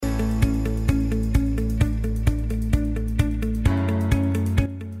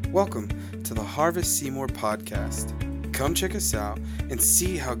Welcome to the Harvest Seymour podcast. Come check us out and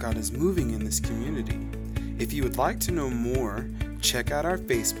see how God is moving in this community. If you would like to know more, check out our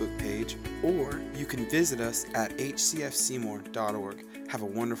Facebook page, or you can visit us at hcfseymour.org. Have a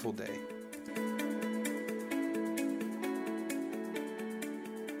wonderful day.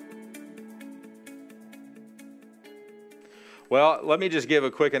 Well, let me just give a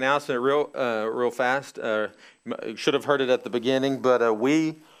quick announcement real fast. Should have heard it at the beginning, but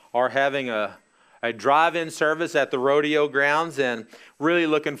we are having a drive-in service at the rodeo grounds, and really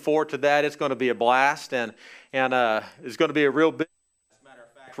looking forward to that. It's going to be a blast, and it's going to be a real big. As a matter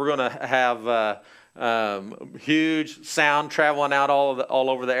of fact, we're going to have huge sound traveling out all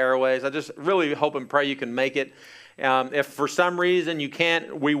over the airways. I just really hope and pray you can make it. If for some reason you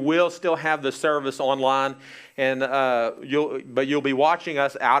can't, we will still have the service online, and you'll be watching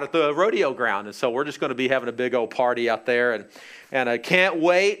us out at the rodeo ground, and so we're just going to be having a big old party out there, and I can't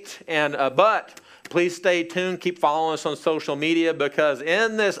wait. But please stay tuned, keep following us on social media, because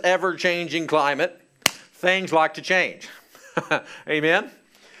in this ever-changing climate, things like to change. Amen.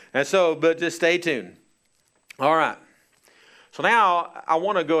 And so, but just stay tuned. All right. So now I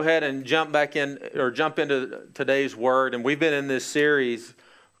want to go ahead and jump into today's word. And we've been in this series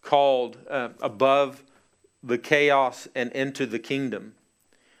called Above the Chaos and Into the Kingdom.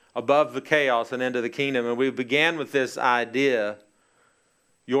 Above the Chaos and Into the Kingdom. And we began with this idea: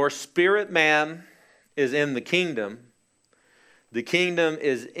 your spirit man is in the kingdom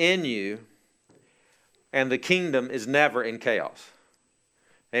is in you, and the kingdom is never in chaos.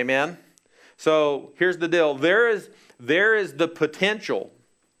 Amen? So here's the deal. There is the potential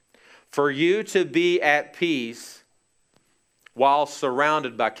for you to be at peace while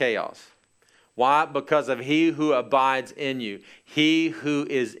surrounded by chaos. Why? Because of He who abides in you. He who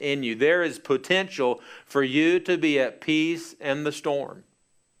is in you. There is potential for you to be at peace in the storm.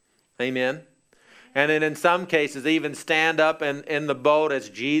 Amen. And then in some cases, even stand up in the boat as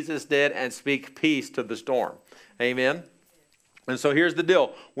Jesus did and speak peace to the storm. Amen. And so here's the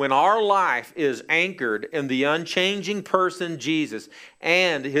deal. When our life is anchored in the unchanging person Jesus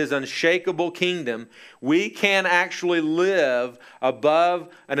and His unshakable kingdom, we can actually live above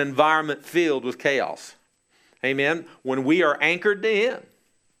an environment filled with chaos. Amen. When we are anchored to Him.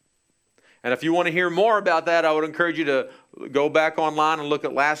 And if you want to hear more about that, I would encourage you to go back online and look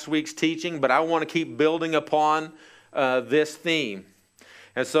at last week's teaching. But I want to keep building upon this theme.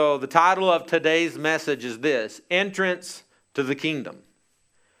 And so the title of today's message is this: Entrance to the Kingdom.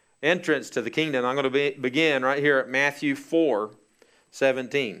 Entrance to the Kingdom. I'm going to begin right here at Matthew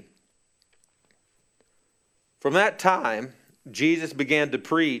 4:17. From that time, Jesus began to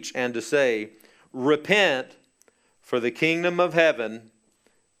preach and to say, "Repent, for the kingdom of heaven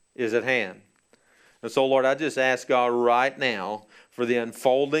is at hand." And so, Lord, I just ask God right now for the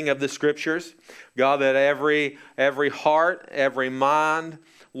unfolding of the Scriptures. God, that every heart, every mind,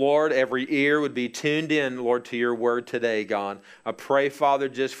 Lord, every ear would be tuned in, Lord, to your word today, God. I pray, Father,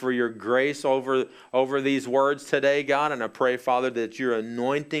 just for your grace over these words today, God. And I pray, Father, that your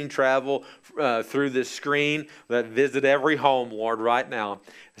anointing travel through this screen, that visit every home, Lord, right now.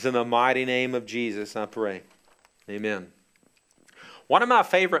 It's in the mighty name of Jesus, I pray. Amen. One of my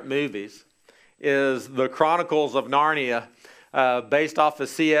favorite movies is The Chronicles of Narnia, based off of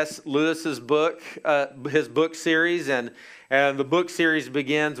C.S. Lewis's book, his book series, and the book series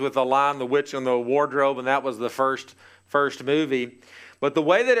begins with the line, "The Witch and the Wardrobe," and that was the first movie. But the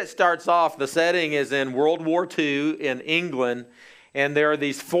way that it starts off, the setting is in World War II in England, and there are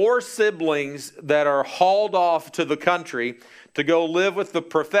these 4 siblings that are hauled off to the country to go live with the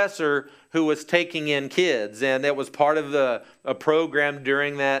professor who was taking in kids. And that was part of a program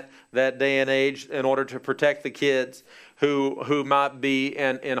during that day and age in order to protect the kids who might be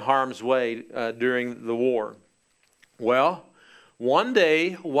in harm's way during the war. Well, one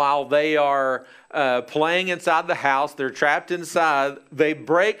day while they are playing inside the house, they're trapped inside, they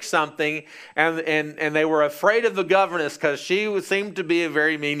break something, and they were afraid of the governess because she seemed to be a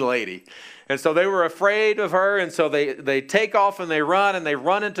very mean lady. And so they were afraid of her, and so they take off and they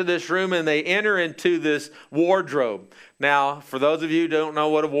run into this room, and they enter into this wardrobe. Now, for those of you who don't know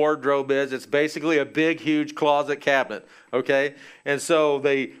what a wardrobe is, it's basically a big, huge closet cabinet, okay? And so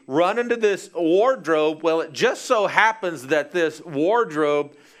they run into this wardrobe. Well, it just so happens that this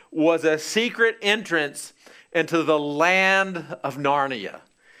wardrobe was a secret entrance into the land of Narnia.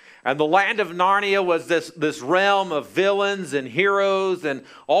 And the land of Narnia was this realm of villains and heroes, and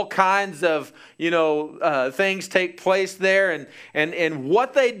all kinds of things take place there. And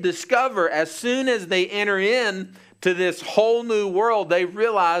what they discover as soon as they enter in to this whole new world, they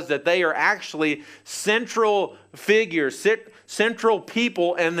realize that they are actually central figures, central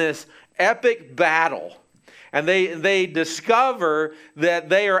people in this epic battle. And they discover that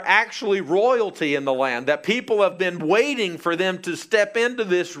they are actually royalty in the land, that people have been waiting for them to step into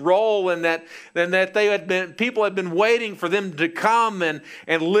this role, and that people had been waiting for them to come and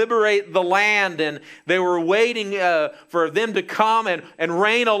liberate the land, and they were waiting for them to come and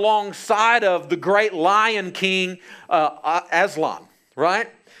reign alongside of the great Lion King, Aslan, right?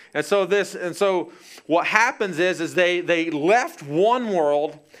 And so what happens is they left one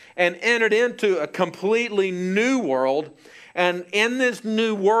world and entered into a completely new world. And in this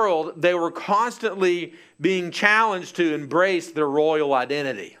new world, they were constantly being challenged to embrace their royal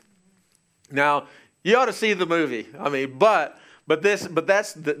identity. Now, you ought to see the movie. I mean, but that's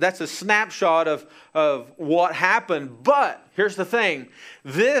a snapshot of what happened. But here's the thing.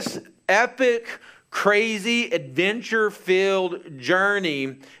 This epic, crazy, adventure-filled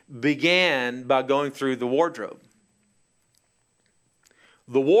journey began by going through the wardrobe.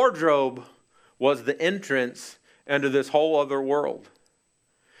 The wardrobe was the entrance into this whole other world.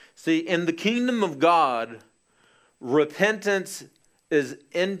 See, in the kingdom of God, repentance is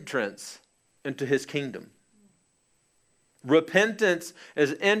entrance into his kingdom. Repentance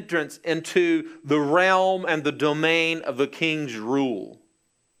is entrance into the realm and the domain of the king's rule.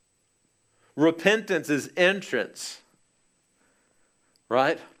 Repentance is entrance,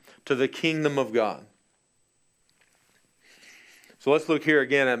 right, to the kingdom of God. So let's look here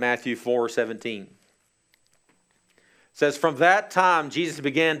again at Matthew 4:17. It says, "From that time Jesus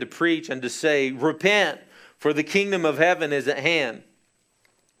began to preach and to say, 'Repent, for the kingdom of heaven is at hand.'"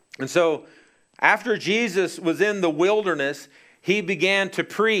 And so after Jesus was in the wilderness, he began to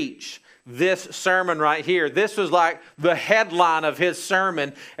preach this sermon right here. This was like the headline of his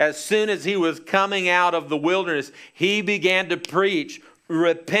sermon. As soon as he was coming out of the wilderness, he began to preach,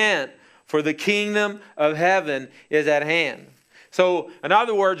 "Repent, for the kingdom of heaven is at hand." So, in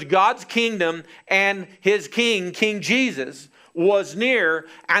other words, God's kingdom and his king, King Jesus, was near,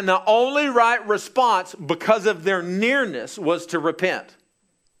 and the only right response because of their nearness was to repent.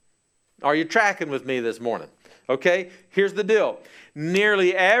 Are you tracking with me this morning? Okay, here's the deal.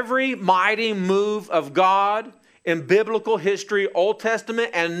 Nearly every mighty move of God in biblical history, Old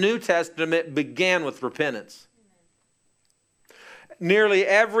Testament and New Testament, began with repentance. Nearly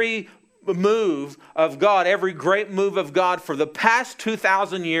every move of God, every great move of God for the past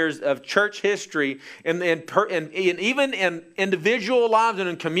 2,000 years of church history, and even in individual lives and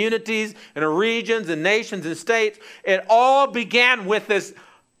in communities and in regions and nations and states, it all began with this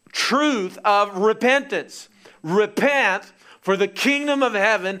truth of repentance. Repent, for the kingdom of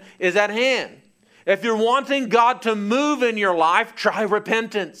heaven is at hand. If you're wanting God to move in your life, try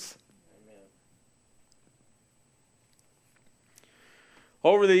repentance.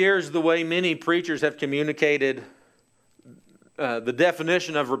 Over the years, the way many preachers have communicated the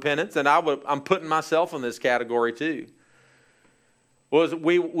definition of repentance, and I'm putting myself in this category too, was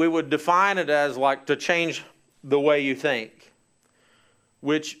we would define it as like to change the way you think,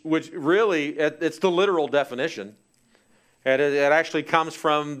 which really, it's the literal definition. It actually comes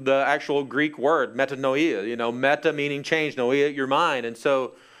from the actual Greek word, metanoia. Meta meaning change, noia, your mind. And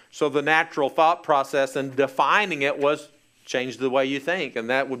so the natural thought process in defining it was change the way you think, and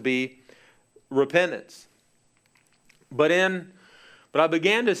that would be repentance. But I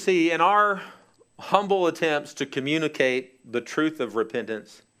began to see in our humble attempts to communicate the truth of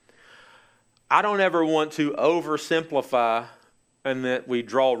repentance, I don't ever want to oversimplify and that we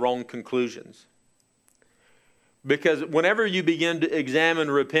draw wrong conclusions. Because whenever you begin to examine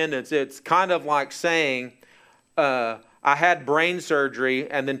repentance, it's kind of like saying, I had brain surgery,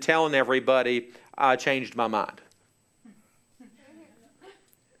 and then telling everybody I changed my mind.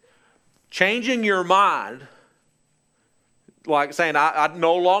 Changing your mind, like saying, I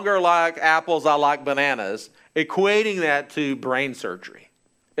no longer like apples, I like bananas, equating that to brain surgery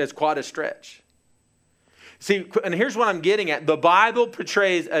is quite a stretch. See, and here's what I'm getting at. The Bible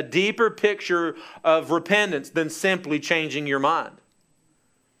portrays a deeper picture of repentance than simply changing your mind.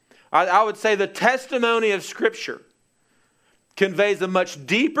 I would say the testimony of Scripture conveys a much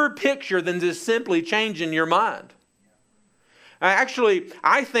deeper picture than just simply changing your mind. Actually,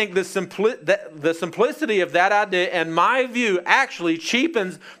 I think the simplicity of that idea, in my view, actually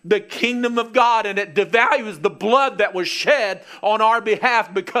cheapens the kingdom of God, and it devalues the blood that was shed on our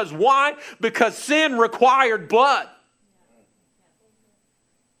behalf. Because why? Because sin required blood.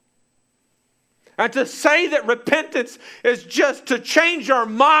 And to say that repentance is just to change our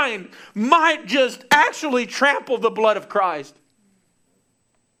mind might just actually trample the blood of Christ.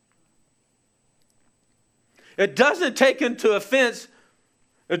 It doesn't take into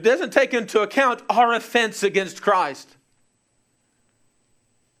account our offense against Christ.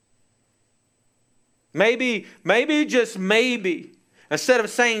 Maybe, just maybe, instead of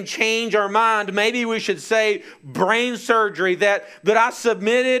saying change our mind, maybe we should say brain surgery, that I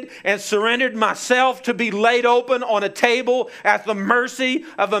submitted and surrendered myself to be laid open on a table at the mercy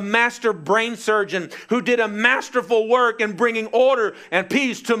of a master brain surgeon who did a masterful work in bringing order and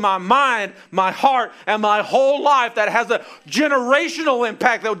peace to my mind, my heart, and my whole life, that has a generational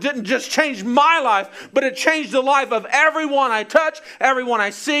impact that didn't just change my life, but it changed the life of everyone I touch, everyone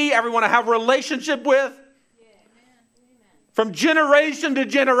I see, everyone I have a relationship with. From generation to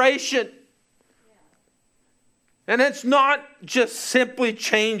generation. And it's not just simply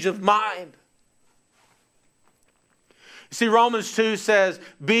change of mind. You see, Romans 2 says,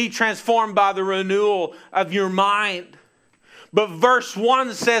 be transformed by the renewal of your mind. But verse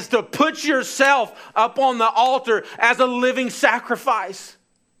 1 says to put yourself up on the altar as a living sacrifice.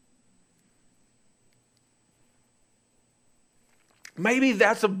 Maybe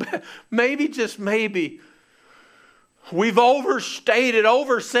just maybe, we've overstated,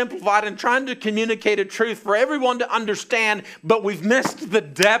 oversimplified, and trying to communicate a truth for everyone to understand, but we've missed the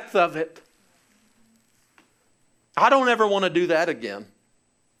depth of it. I don't ever want to do that again.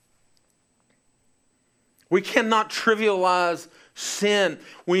 We cannot trivialize sin.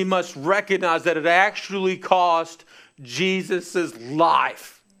 We must recognize that it actually cost Jesus'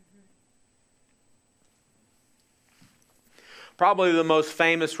 life. Probably the most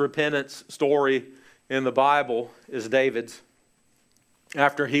famous repentance story in the Bible is David's.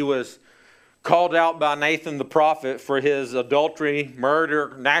 After he was called out by Nathan the prophet for his adultery,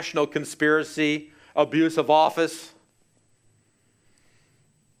 murder, national conspiracy, abuse of office.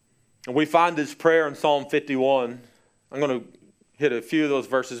 And we find this prayer in Psalm 51. I'm going to hit a few of those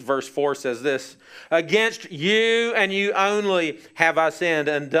verses. Verse 4 says this: against you and you only have I sinned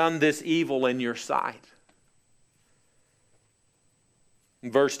and done this evil in your sight.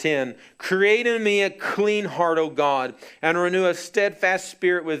 Verse 10, create in me a clean heart, O God, and renew a steadfast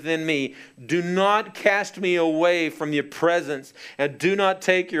spirit within me. Do not cast me away from your presence, and do not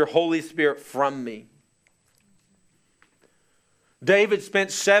take your Holy Spirit from me. David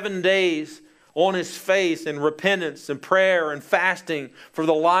spent 7 days on his face in repentance and prayer and fasting for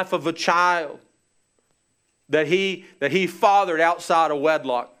the life of a child that he fathered outside of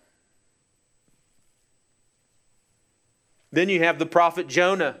wedlock. Then you have the prophet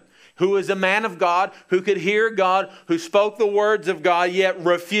Jonah, who was a man of God, who could hear God, who spoke the words of God, yet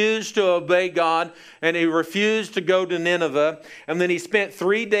refused to obey God, and he refused to go to Nineveh. And then he spent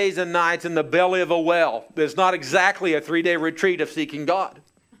 3 days and nights in the belly of a well. It's not exactly a 3-day retreat of seeking God.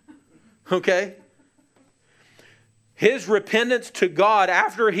 Okay? His repentance to God,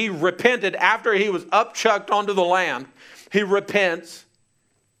 after he repented, after he was upchucked onto the land, he repents.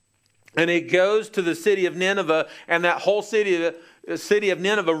 And he goes to the city of Nineveh, and that whole city of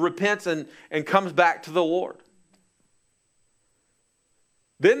Nineveh repents and comes back to the Lord.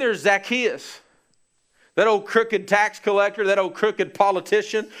 Then there's Zacchaeus, that old crooked tax collector, that old crooked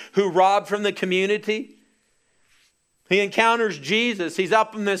politician who robbed from the community. He encounters Jesus. He's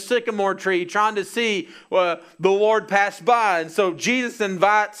up in this sycamore tree trying to see the Lord pass by. And so Jesus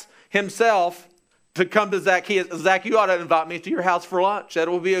invites himself to come to Zacchaeus. Zach, you ought to invite me to your house for lunch. That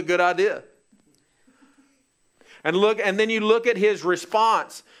will be a good idea. And then you look at his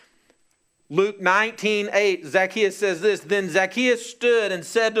response. Luke 19:8, Zacchaeus says this: then Zacchaeus stood and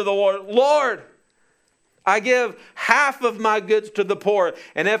said to the Lord, Lord, I give half of my goods to the poor,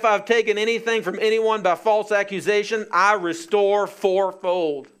 and if I've taken anything from anyone by false accusation, I restore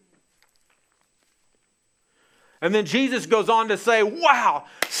fourfold. And then Jesus goes on to say, wow,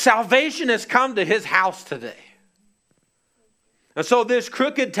 salvation has come to his house today. And so this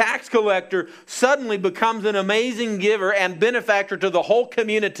crooked tax collector suddenly becomes an amazing giver and benefactor to the whole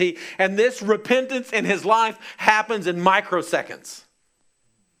community. And this repentance in his life happens in microseconds.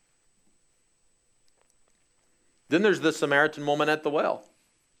 Then there's the Samaritan woman at the well.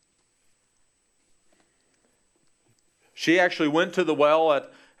 She actually went to the well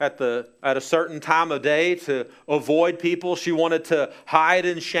at a certain time of day to avoid people. She wanted to hide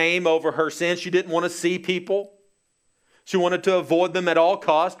in shame over her sin. She didn't want to see people. She wanted to avoid them at all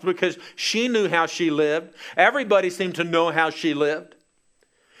costs because she knew how she lived. Everybody seemed to know how she lived.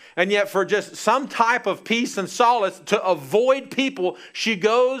 And yet for just some type of peace and solace to avoid people, she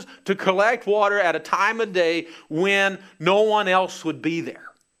goes to collect water at a time of day when no one else would be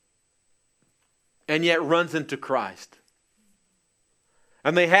there. And yet runs into Christ.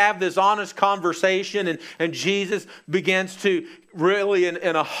 And they have this honest conversation, and Jesus begins to really,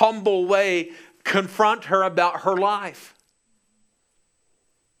 in a humble way, confront her about her life.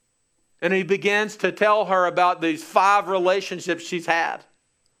 And he begins to tell her about these 5 relationships she's had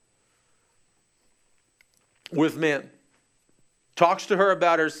with men. Talks to her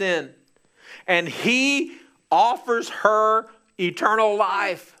about her sin. And he offers her eternal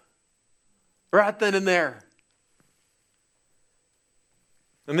life right then and there.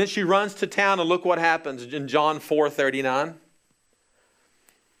 And then she runs to town, and look what happens in John 4:39.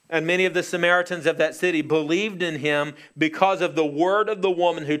 And many of the Samaritans of that city believed in him because of the word of the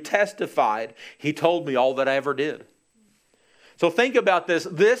woman who testified, "He told me all that I ever did." So think about this.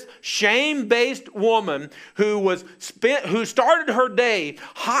 This shame-based woman who started her day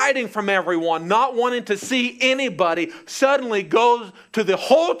hiding from everyone, not wanting to see anybody, suddenly goes to the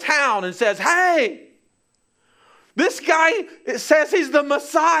whole town and says, "Hey, this guy says he's the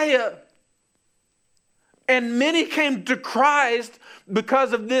Messiah." And many came to Christ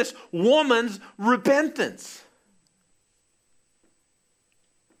because of this woman's repentance.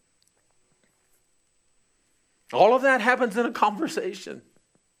 All of that happens in a conversation.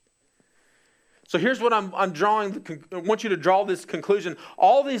 So here's what I'm drawing. I want you to draw this conclusion.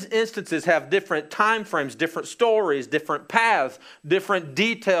 All these instances have different time frames, different stories, different paths, different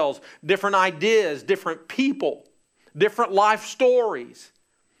details, different ideas, different people, different life stories.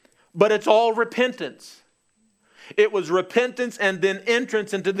 But it's all repentance. It was repentance and then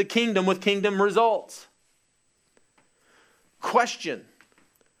entrance into the kingdom with kingdom results. Question: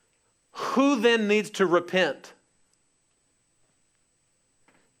 who then needs to repent?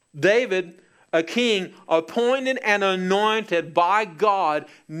 David, a king appointed and anointed by God,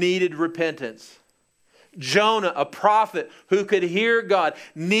 needed repentance. Jonah, a prophet who could hear God,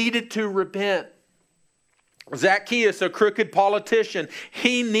 needed to repent. Zacchaeus, a crooked politician,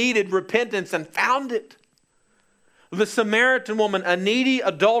 he needed repentance and found it. The Samaritan woman, a needy,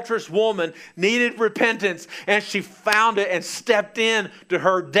 adulterous woman, needed repentance, and she found it and stepped in to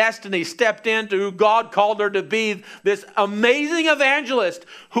her destiny, stepped into who God called her to be, this amazing evangelist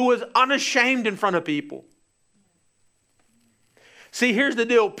who was unashamed in front of people. See, here's the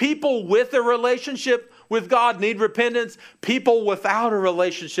deal. People with a relationship with God need repentance. People without a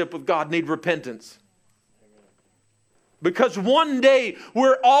relationship with God need repentance. Because one day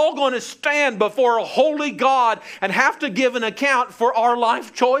we're all going to stand before a holy God and have to give an account for our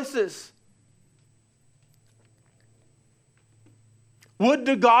life choices. Would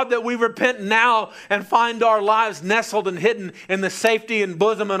to God that we repent now and find our lives nestled and hidden in the safety and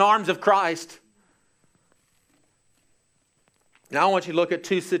bosom and arms of Christ. Now I want you to look at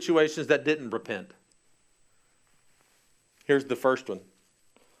 2 situations that didn't repent. Here's the first one.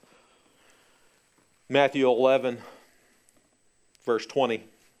 Matthew 11. Verse 20.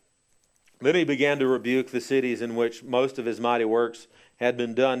 Then he began to rebuke the cities in which most of his mighty works had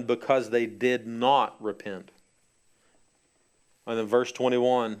been done because they did not repent. And then verse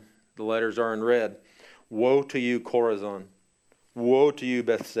 21, the letters are in red. Woe to you, Chorazin! Woe to you,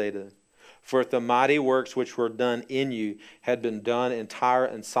 Bethsaida! For if the mighty works which were done in you had been done in Tyre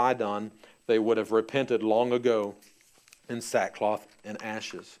and Sidon, they would have repented long ago in sackcloth and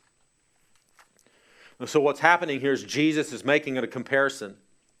ashes. So what's happening here is Jesus is making a comparison.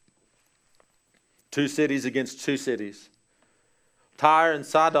 2 cities against 2 cities. Tyre and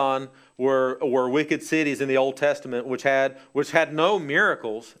Sidon were wicked cities in the Old Testament which had no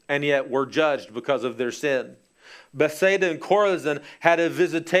miracles and yet were judged because of their sin. Bethsaida and Chorazin had a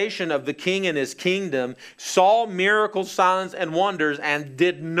visitation of the king and his kingdom, saw miracles, signs, and wonders, and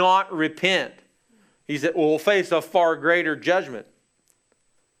did not repent. He said, we'll face a far greater judgment.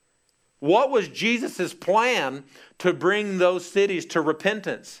 What was Jesus' plan to bring those cities to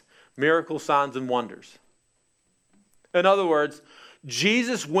repentance? Miracles, signs, and wonders. In other words,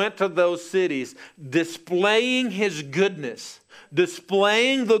 Jesus went to those cities displaying his goodness,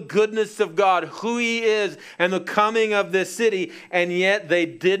 displaying the goodness of God, who he is, and the coming of this city, and yet they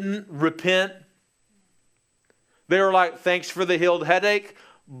didn't repent. They were like, thanks for the healed headache,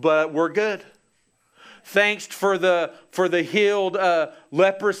 but we're good. Thanks for the healed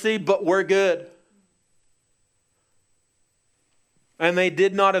leprosy, but we're good. And they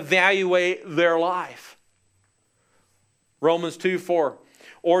did not evaluate their life. Romans 2:4.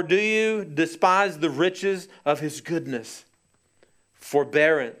 Or do you despise the riches of his goodness,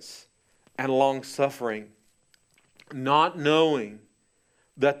 forbearance, and long-suffering, not knowing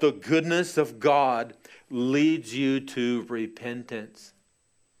that the goodness of God leads you to repentance?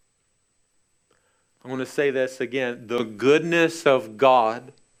 I'm going to say this again. The goodness of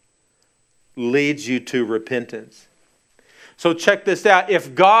God leads you to repentance. So check this out.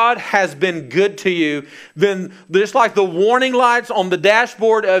 If God has been good to you, then just like the warning lights on the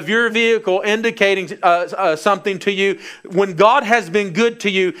dashboard of your vehicle indicating something to you, when God has been good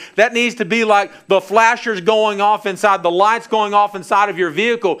to you, that needs to be like the flashers going off inside, the lights going off inside of your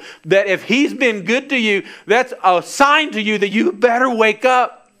vehicle. That if He's been good to you, that's a sign to you that you better wake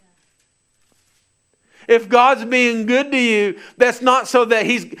up. If God's being good to you, that's not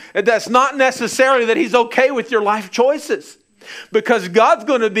necessarily that He's okay with your life choices. Because God's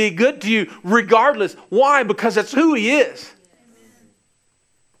going to be good to you regardless. Why? Because that's who He is.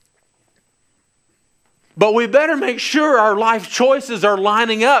 But we better make sure our life choices are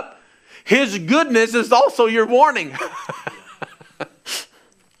lining up. His goodness is also your warning.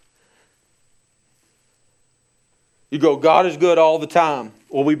 You go, God is good all the time.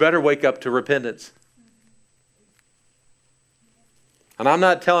 Well, we better wake up to repentance. And I'm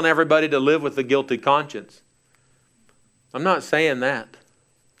not telling everybody to live with a guilty conscience. I'm not saying that.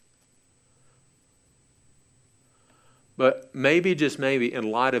 But maybe, just maybe,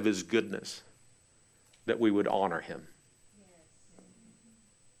 in light of His goodness, that we would honor Him.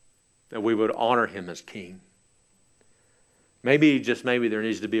 That we would honor Him as King. Maybe, just maybe, there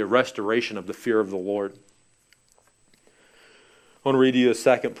needs to be a restoration of the fear of the Lord. I want to read you a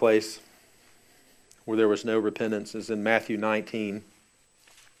second place where there was no repentance. It's in Matthew 19,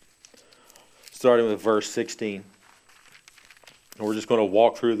 starting with verse 16. And we're just going to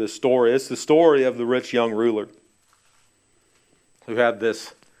walk through this story. It's the story of the rich young ruler who had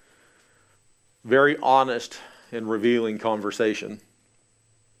this very honest and revealing conversation.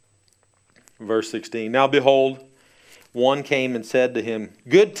 Verse 16. Now behold, one came and said to him,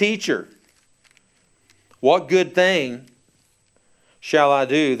 Good teacher, what good thing shall I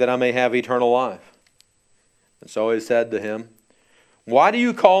do that I may have eternal life? And so he said to him, Why do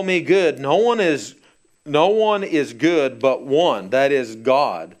you call me good? No one is good but one, that is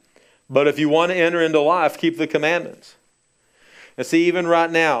God. But if you want to enter into life, keep the commandments. And see, even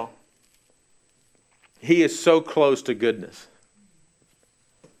right now, he is so close to goodness.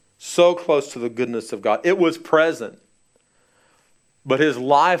 So close to the goodness of God. It was present. But his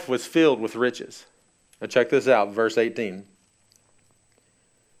life was filled with riches. Now check this out, verse 18.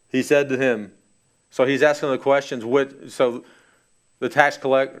 He said to him, so he's asking the questions. So the tax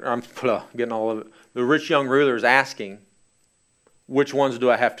collector, I'm getting all of it. The rich young ruler is asking, which ones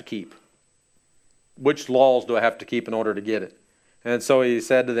do I have to keep? Which laws do I have to keep in order to get it? And so he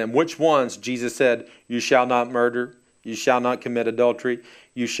said to them, which ones? Jesus said, you shall not murder, you shall not commit adultery,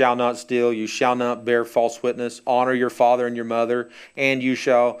 you shall not steal, you shall not bear false witness, honor your father and your mother, and you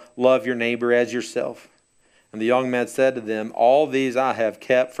shall love your neighbor as yourself. And the young man said to them, all these I have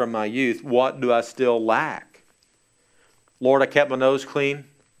kept from my youth. What do I still lack? Lord, I kept my nose clean.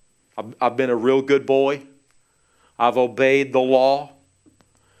 I've been a real good boy. I've obeyed the law.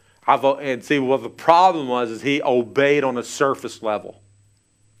 And see, what the problem was is he obeyed on a surface level.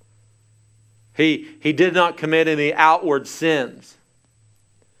 He did not commit any outward sins.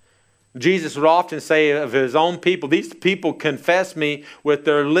 Jesus would often say of his own people, these people confess me with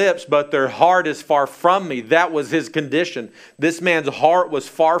their lips, but their heart is far from me. That was his condition. This man's heart was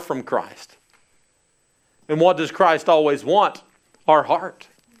far from Christ. And what does Christ always want? Our heart.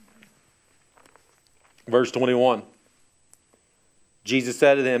 Verse 21. Jesus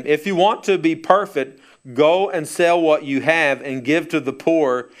said to them, if you want to be perfect, go and sell what you have and give to the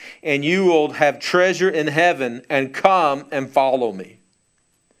poor, and you will have treasure in heaven, and come and follow me.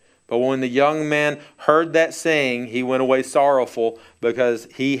 But when the young man heard that saying, he went away sorrowful, because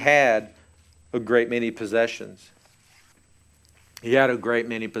he had a great many possessions. He had a great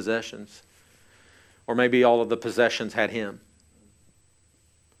many possessions. Or maybe all of the possessions had him.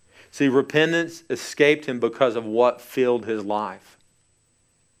 See, repentance escaped him because of what filled his life.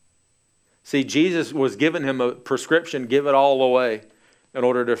 See, Jesus was giving him a prescription, give it all away, in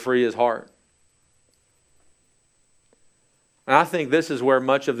order to free his heart. And I think this is where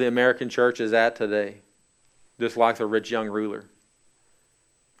much of the American church is at today, just like the rich young ruler.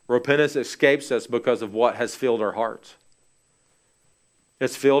 Repentance escapes us because of what has filled our hearts.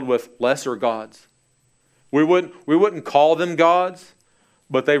 It's filled with lesser gods. We wouldn't call them gods,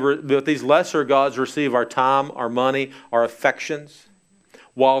 but these lesser gods receive our time, our money, our affections,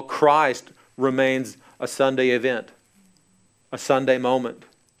 while Christ remains a Sunday event, a Sunday moment.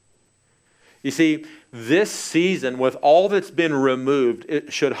 You see, this season, with all that's been removed,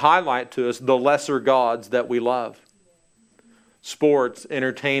 it should highlight to us the lesser gods that we love. Sports,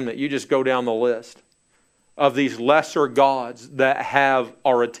 entertainment, you just go down the list of these lesser gods that have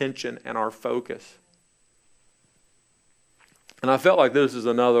our attention and our focus. And I felt like this is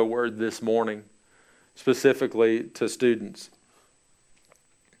another word this morning, specifically to students.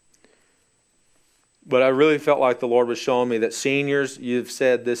 But I really felt like the Lord was showing me that seniors, you've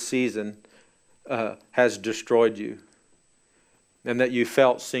said this season, has destroyed you. And that you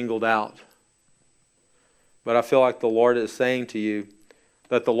felt singled out. But I feel like the Lord is saying to you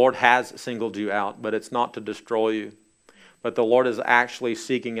that the Lord has singled you out, but it's not to destroy you. But the Lord is actually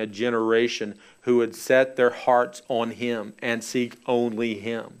seeking a generation who would set their hearts on Him and seek only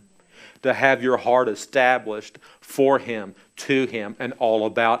Him. To have your heart established for Him, to Him, and all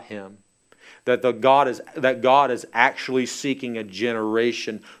about Him. That God is actually seeking a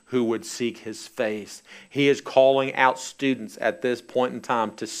generation who would seek His face. He is calling out students at this point in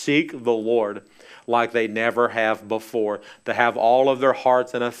time to seek the Lord like they never have before. To have all of their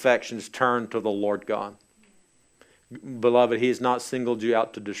hearts and affections turned to the Lord God. Beloved, He has not singled you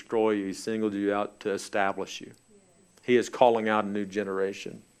out to destroy you. He's singled you out to establish you. He is calling out a new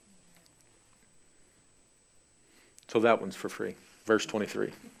generation. So that one's for free. Verse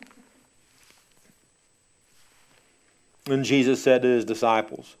 23. And Jesus said to His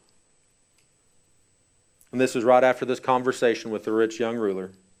disciples, and this was right after this conversation with the rich young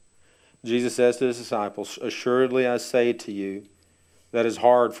ruler. Jesus says to His disciples, assuredly I say to you, that it is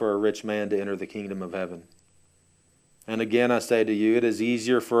hard for a rich man to enter the kingdom of heaven. And again I say to you, it is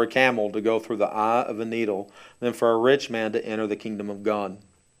easier for a camel to go through the eye of a needle than for a rich man to enter the kingdom of God.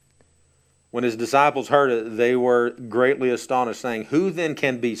 When His disciples heard it, they were greatly astonished, saying, who then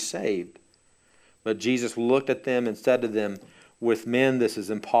can be saved? But Jesus looked at them and said to them, with men this is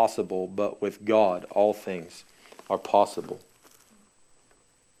impossible, but with God all things are possible.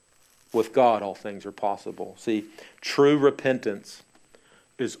 With God all things are possible. See, true repentance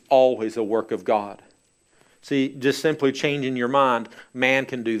is always a work of God. See, just simply changing your mind, man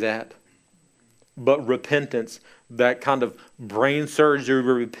can do that. But repentance, that kind of brain surgery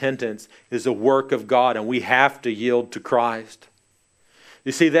repentance, is a work of God, and we have to yield to Christ.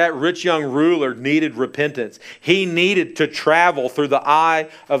 You see, that rich young ruler needed repentance. He needed to travel through the eye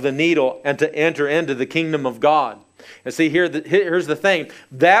of the needle and to enter into the kingdom of God. And see, here's the thing.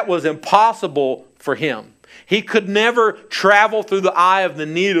 That was impossible for him. He could never travel through the eye of the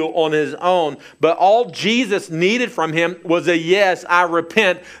needle on his own. But all Jesus needed from him was a yes, I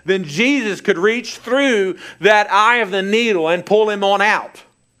repent. Then Jesus could reach through that eye of the needle and pull him on out.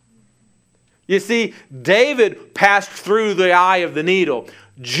 You see, David passed through the eye of the needle.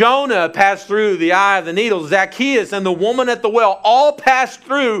 Jonah passed through the eye of the needle. Zacchaeus and the woman at the well all passed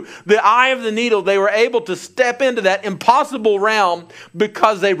through the eye of the needle. They were able to step into that impossible realm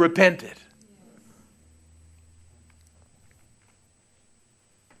because they repented.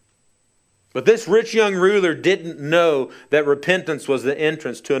 But this rich young ruler didn't know that repentance was the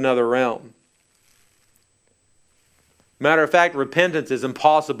entrance to another realm. Matter of fact, repentance is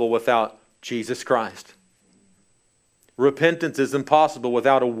impossible without Jesus Christ. Repentance is impossible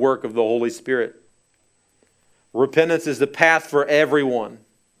without a work of the Holy Spirit. Repentance is the path for everyone,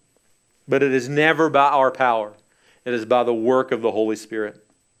 but it is never by our power. It is by the work of the Holy Spirit.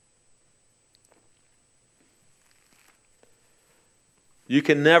 You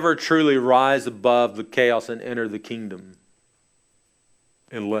can never truly rise above the chaos and enter the kingdom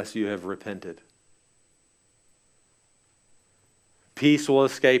unless you have repented. Peace will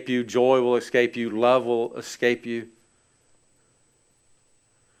escape you, joy will escape you, love will escape you.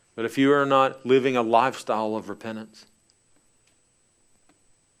 But if you are not living a lifestyle of repentance,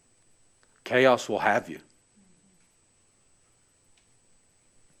 chaos will have you.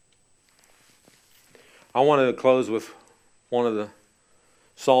 I want to close with one of the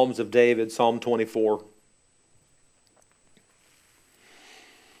Psalms of David, Psalm 24.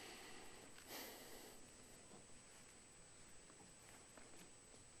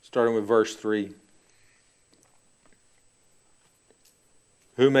 Starting with verse 3.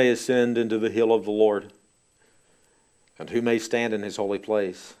 Who may ascend into the hill of the Lord? And who may stand in His holy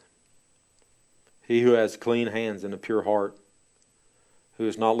place? He who has clean hands and a pure heart, who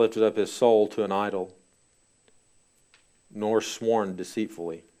has not lifted up his soul to an idol, nor sworn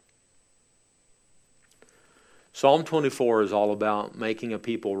deceitfully. Psalm 24 is all about making a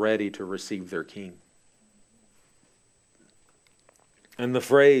people ready to receive their King. And the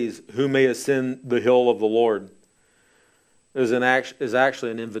phrase, who may ascend the hill of the Lord, is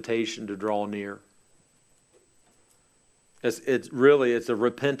actually an invitation to draw near. It's a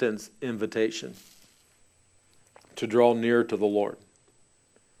repentance invitation to draw near to the Lord.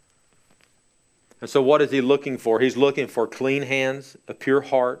 And so what is He looking for? He's looking for clean hands, a pure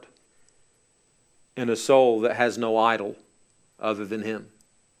heart, and a soul that has no idol other than Him.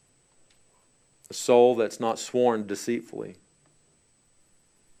 A soul that's not sworn deceitfully.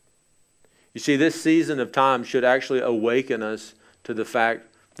 You see, this season of time should actually awaken us to the fact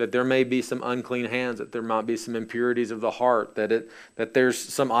that there may be some unclean hands, that there might be some impurities of the heart, that there's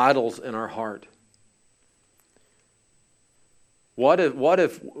some idols in our heart. What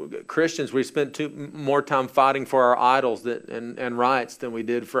if Christians, we spent more time fighting for our idols and rights than we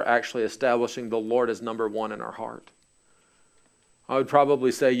did for actually establishing the Lord as number one in our heart? I would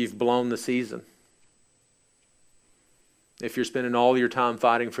probably say you've blown the season if you're spending all your time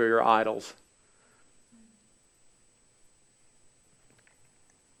fighting for your idols.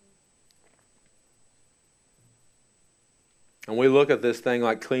 And we look at this thing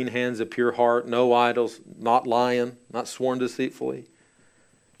like clean hands, a pure heart, no idols, not lying, not sworn deceitfully.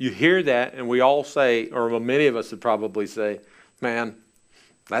 You hear that and we all say, or many of us would probably say, man,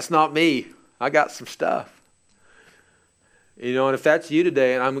 that's not me. I got some stuff. You know, and if that's you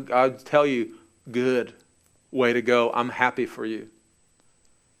today, and I'll tell you, good, way to go. I'm happy for you.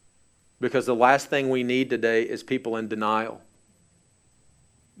 Because the last thing we need today is people in denial.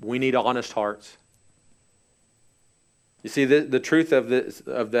 We need honest hearts. You see, the truth of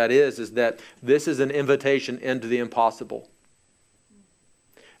that is that this is an invitation into the impossible.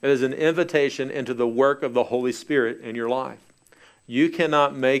 It is an invitation into the work of the Holy Spirit in your life. You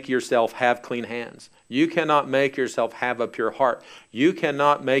cannot make yourself have clean hands. You cannot make yourself have a pure heart. You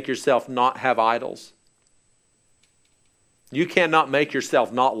cannot make yourself not have idols. You cannot make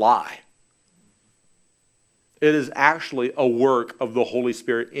yourself not lie. It is actually a work of the Holy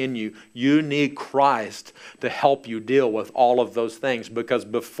Spirit in you. You need Christ to help you deal with all of those things, because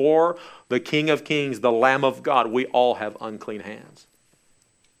before the King of Kings, the Lamb of God, we all have unclean hands.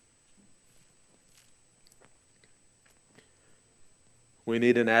 We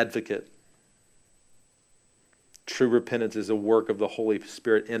need an advocate. True repentance is a work of the Holy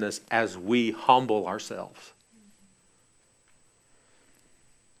Spirit in us as we humble ourselves.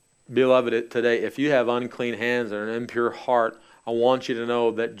 Beloved, today, if you have unclean hands and an impure heart, I want you to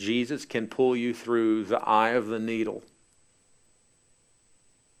know that Jesus can pull you through the eye of the needle.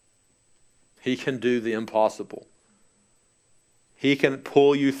 He can do the impossible. He can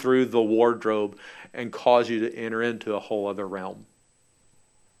pull you through the wardrobe and cause you to enter into a whole other realm.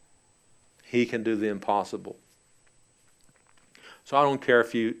 He can do the impossible. So I don't care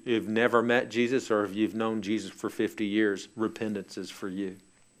if you've never met Jesus or if you've known Jesus for 50 years, repentance is for you.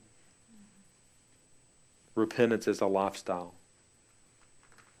 Repentance is a lifestyle.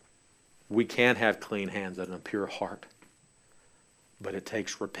 We can have clean hands and a pure heart, but it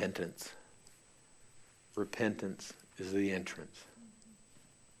takes repentance. Repentance is the entrance.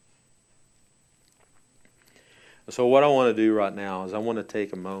 So what I want to do right now is I want to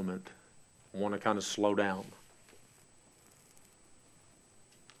take a moment. I want to kind of slow down.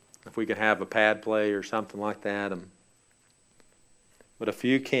 If we could have a pad play or something like that. But if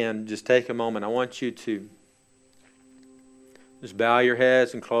you can, just take a moment. I want you to just bow your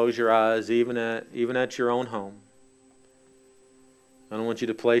heads and close your eyes, even at your own home. I don't want you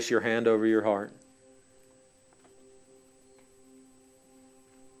to place your hand over your heart.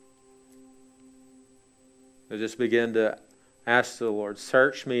 And just begin to ask the Lord,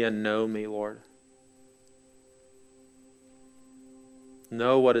 search me and know me, Lord.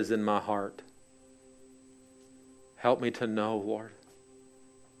 Know what is in my heart. Help me to know, Lord.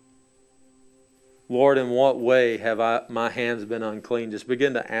 Lord, in what way have my hands been unclean? Just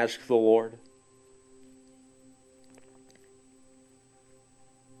begin to ask the Lord.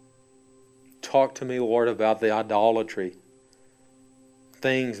 Talk to me, Lord, about the idolatry.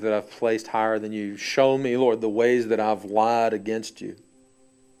 Things that I've placed higher than you. Show me, Lord, the ways that I've lied against you.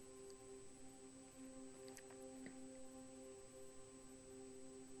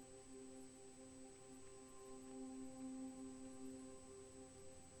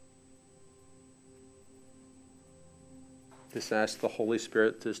 Just ask the Holy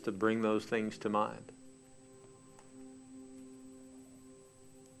Spirit just to bring those things to mind.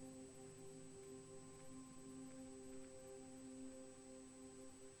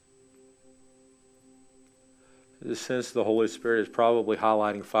 I just sense the Holy Spirit is probably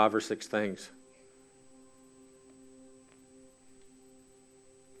highlighting 5 or 6 things.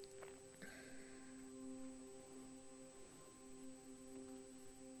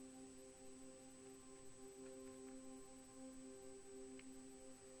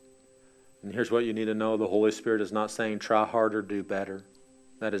 And here's what you need to know. The Holy Spirit is not saying try harder, do better.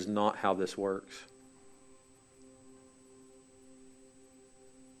 That is not how this works.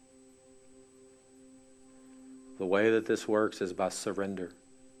 The way that this works is by surrender.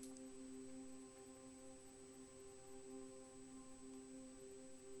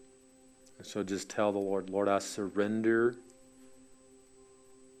 And so just tell the Lord, Lord, I surrender.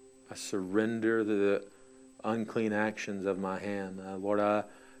 I surrender the unclean actions of my hand. Lord,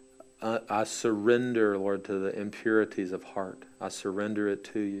 I surrender, Lord, to the impurities of heart. I surrender it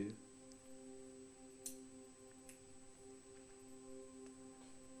to you.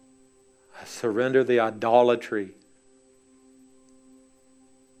 I surrender the idolatry.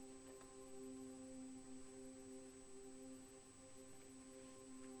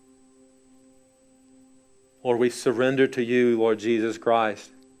 Lord, we surrender to you, Lord Jesus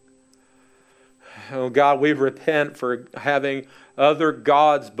Christ. Oh God, we repent for having other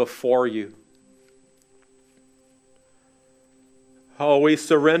gods before you. Oh, we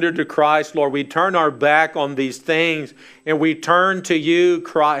surrender to Christ, Lord. We turn our back on these things and we turn to you,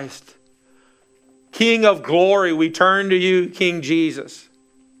 Christ. King of glory, we turn to you, King Jesus.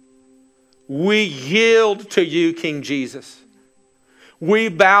 We yield to you, King Jesus. We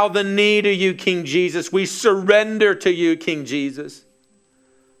bow the knee to you, King Jesus. We surrender to you, King Jesus.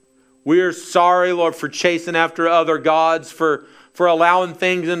 We are sorry, Lord, for chasing after other gods, for allowing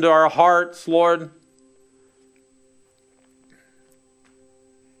things into our hearts, Lord.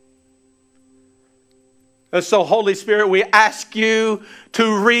 And so, Holy Spirit, we ask you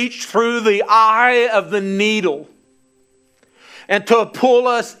to reach through the eye of the needle and to pull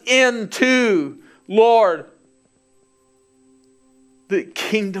us into, Lord, the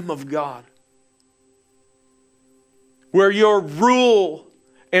kingdom of God, where your rule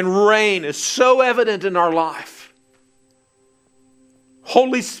and reign is so evident in our life.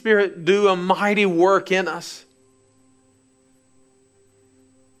 Holy Spirit, do a mighty work in us.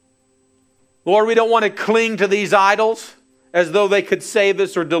 Lord, we don't want to cling to these idols as though they could save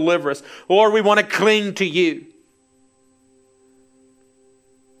us or deliver us. Lord, we want to cling to you.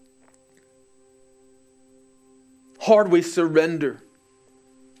 Lord, we surrender.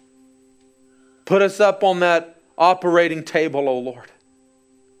 Put us up on that operating table, O Lord.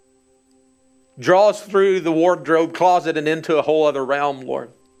 Draw us through the wardrobe closet and into a whole other realm,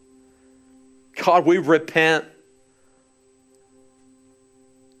 Lord. God, we repent.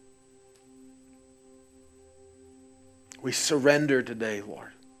 We surrender today, Lord.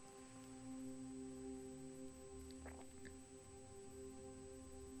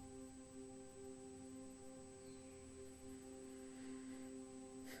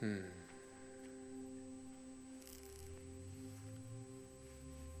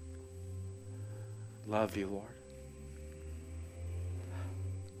 Love you, Lord.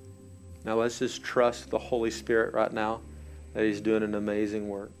 Now let's just trust the Holy Spirit right now that He's doing an amazing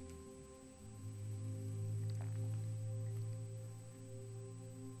work.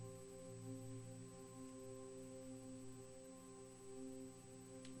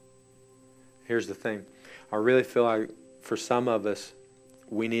 Here's the thing. I really feel like for some of us,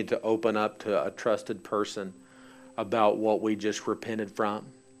 we need to open up to a trusted person about what we just repented from.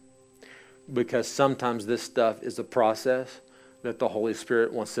 Because sometimes this stuff is a process that the Holy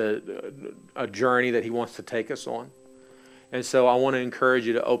Spirit wants a journey that He wants to take us on. And so I want to encourage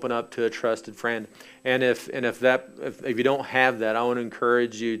you to open up to a trusted friend. And if you don't have that, I want to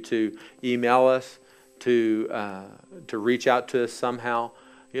encourage you to email us, to reach out to us somehow,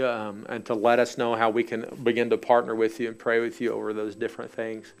 and to let us know how we can begin to partner with you and pray with you over those different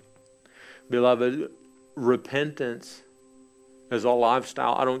things. Beloved, repentance is a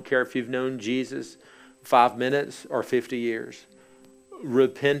lifestyle. I don't care if you've known Jesus 5 minutes or 50 years.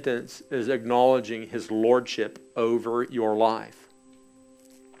 Repentance is acknowledging His lordship over your life.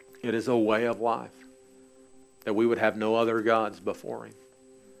 It is a way of life that we would have no other gods before Him.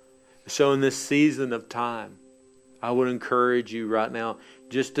 So in this season of time, I would encourage you right now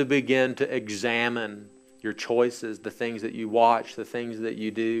just to begin to examine your choices, the things that you watch, the things that you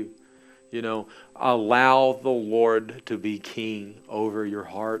do. Allow the Lord to be king over your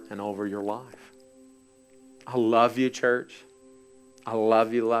heart and over your life. I love you, church. I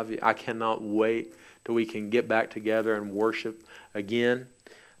love you, love you. I cannot wait till we can get back together and worship again.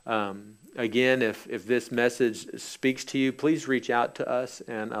 Again, if this message speaks to you, please reach out to us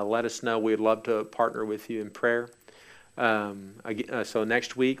and let us know. We'd love to partner with you in prayer. So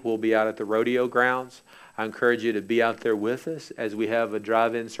next week we'll be out at the rodeo grounds. I encourage you to be out there with us as we have a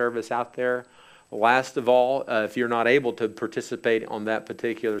drive-in service out there. Last of all, if you're not able to participate on that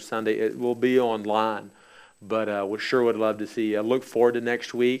particular Sunday, it will be online. But we sure would love to see you. I look forward to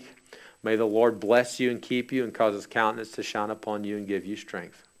next week. May the Lord bless you and keep you and cause His countenance to shine upon you and give you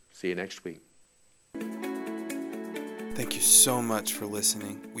strength. See you next week. Thank you so much for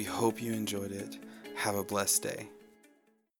listening. We hope you enjoyed it. Have a blessed day.